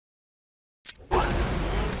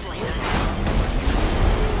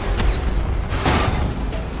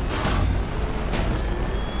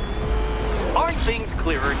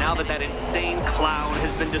now that that insane clown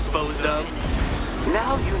has been disposed of?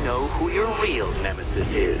 Now you know who your real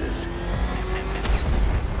nemesis is.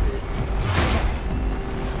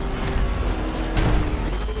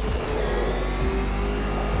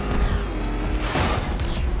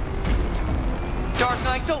 Dark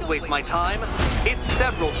Knight, don't waste my time. It's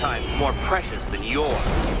several times more precious than yours.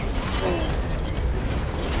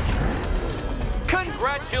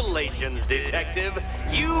 Congratulations, Detective.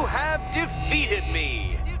 You have defeated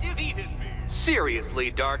me.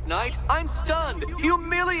 Seriously, Dark Knight, I'm stunned,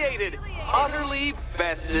 humiliated, utterly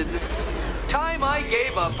bested. Time I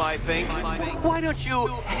gave up, I think. Why don't you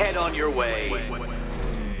head on your way?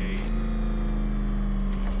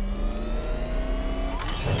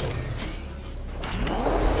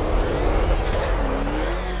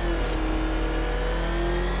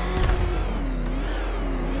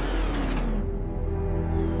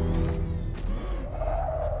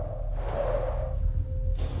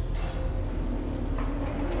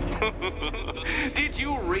 Did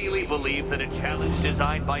you really believe that a challenge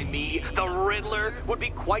designed by me, the Riddler, would be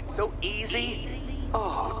quite so easy?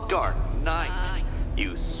 Oh, Dark Knight,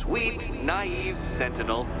 you sweet, naive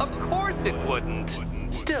sentinel. Of course it wouldn't.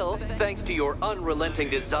 Still, thanks to your unrelenting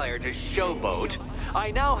desire to showboat,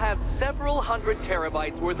 I now have several hundred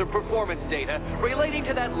terabytes worth of performance data relating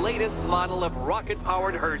to that latest model of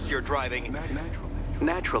rocket-powered hearse you're driving.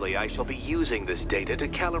 Naturally, I shall be using this data to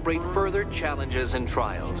calibrate further challenges and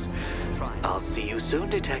trials. I'll see you soon,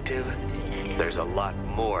 Detective. There's a lot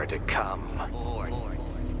more to come.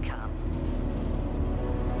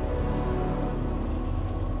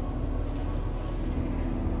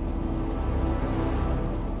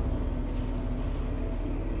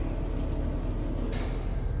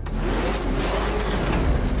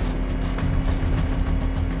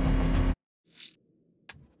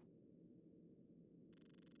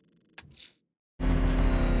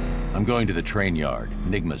 I'm going to the train yard.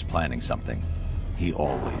 Enigma's planning something. He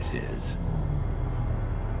always is.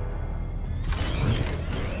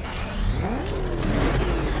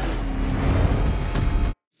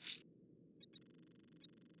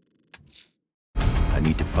 I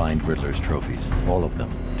need to find Riddler's trophies, all of them,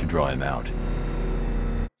 to draw him out.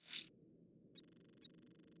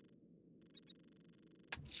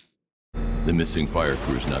 The missing fire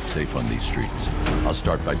crew's not safe on these streets. I'll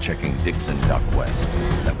start by checking Dixon Dock West.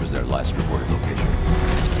 That was their last reported location.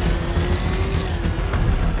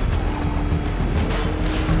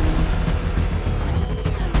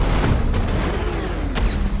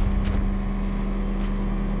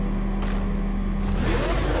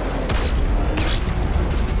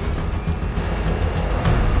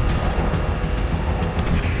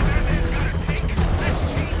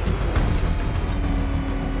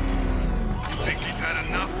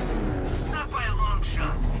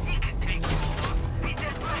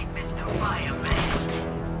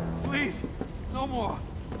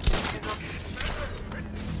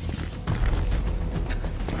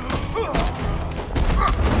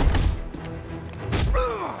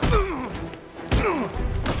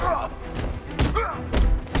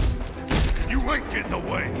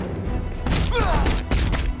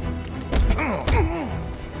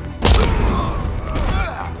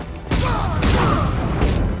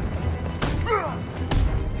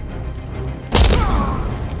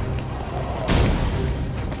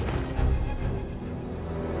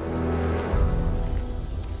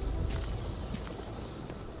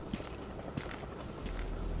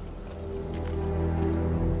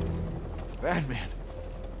 Batman.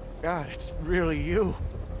 God, it's really you.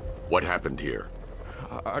 What happened here?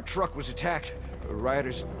 Our truck was attacked.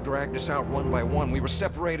 Rioters dragged us out one by one. We were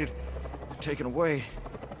separated, taken away.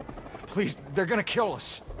 Please, they're gonna kill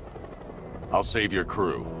us. I'll save your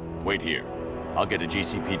crew. Wait here. I'll get a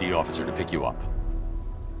GCPD officer to pick you up.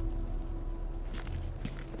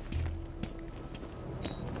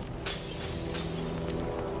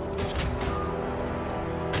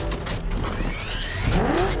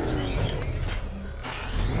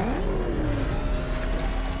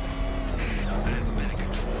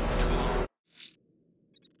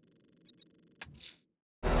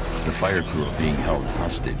 The fire crew are being held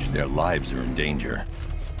hostage. Their lives are in danger.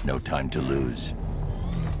 No time to lose.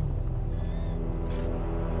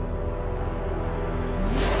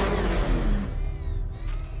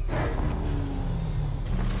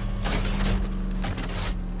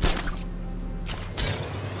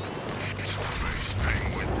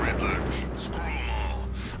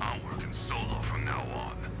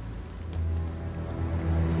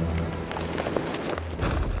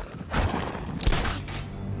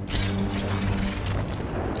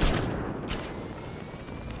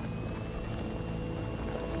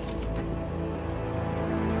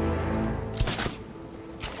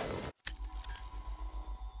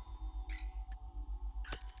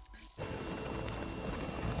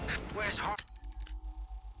 Where's Har-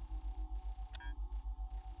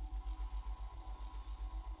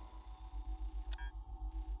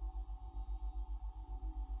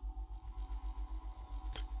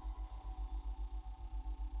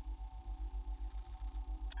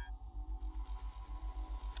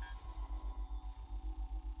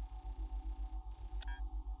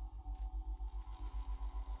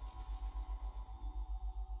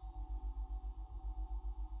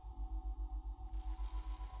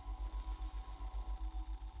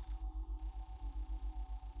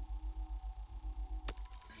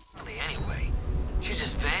 Anyway, she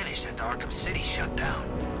just vanished after Arkham City shut down.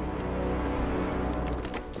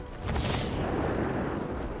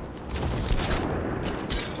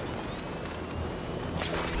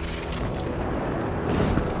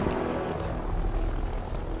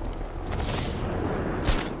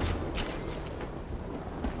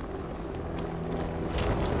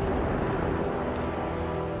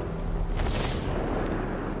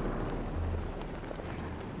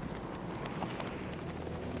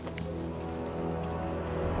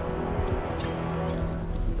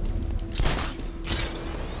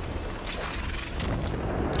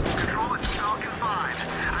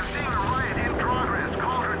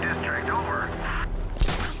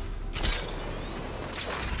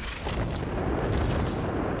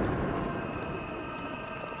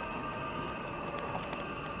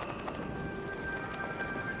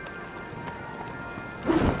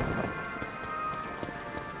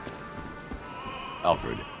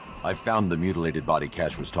 Alfred, I found the mutilated body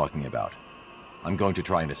Cash was talking about. I'm going to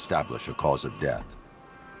try and establish a cause of death.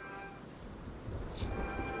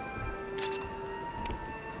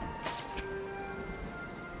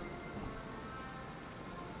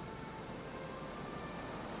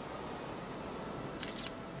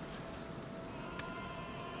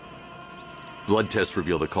 Blood tests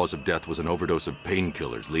reveal the cause of death was an overdose of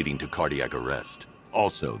painkillers leading to cardiac arrest.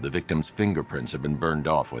 Also, the victim's fingerprints have been burned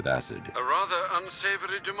off with acid. A rather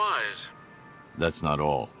unsavory demise. That's not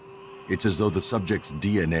all. It's as though the subject's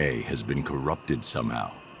DNA has been corrupted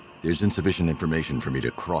somehow. There's insufficient information for me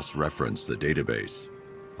to cross-reference the database.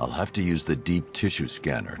 I'll have to use the deep tissue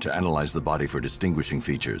scanner to analyze the body for distinguishing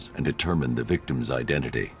features and determine the victim's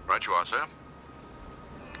identity. Right you are, sir.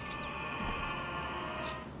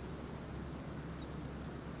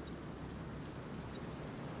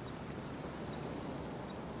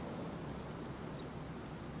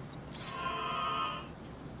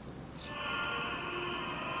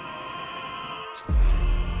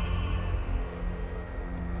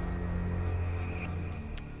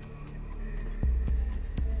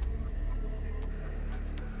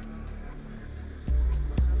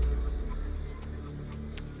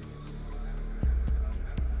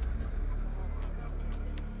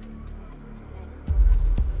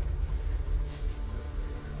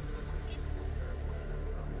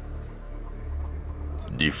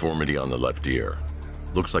 Deformity on the left ear.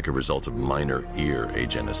 Looks like a result of minor ear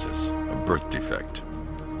agenesis, a birth defect.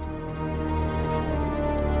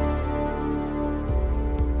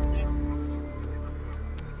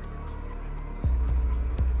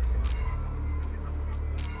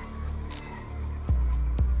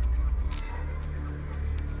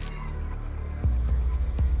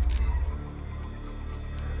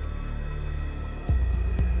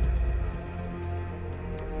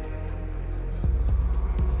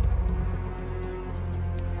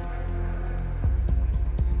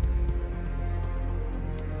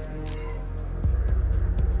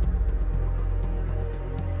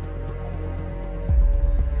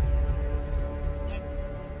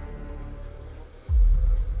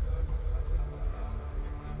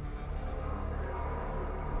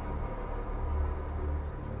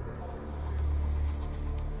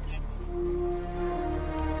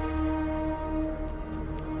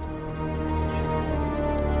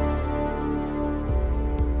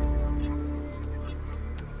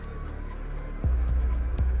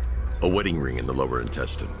 A wedding ring in the lower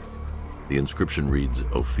intestine. The inscription reads,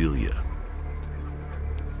 Ophelia.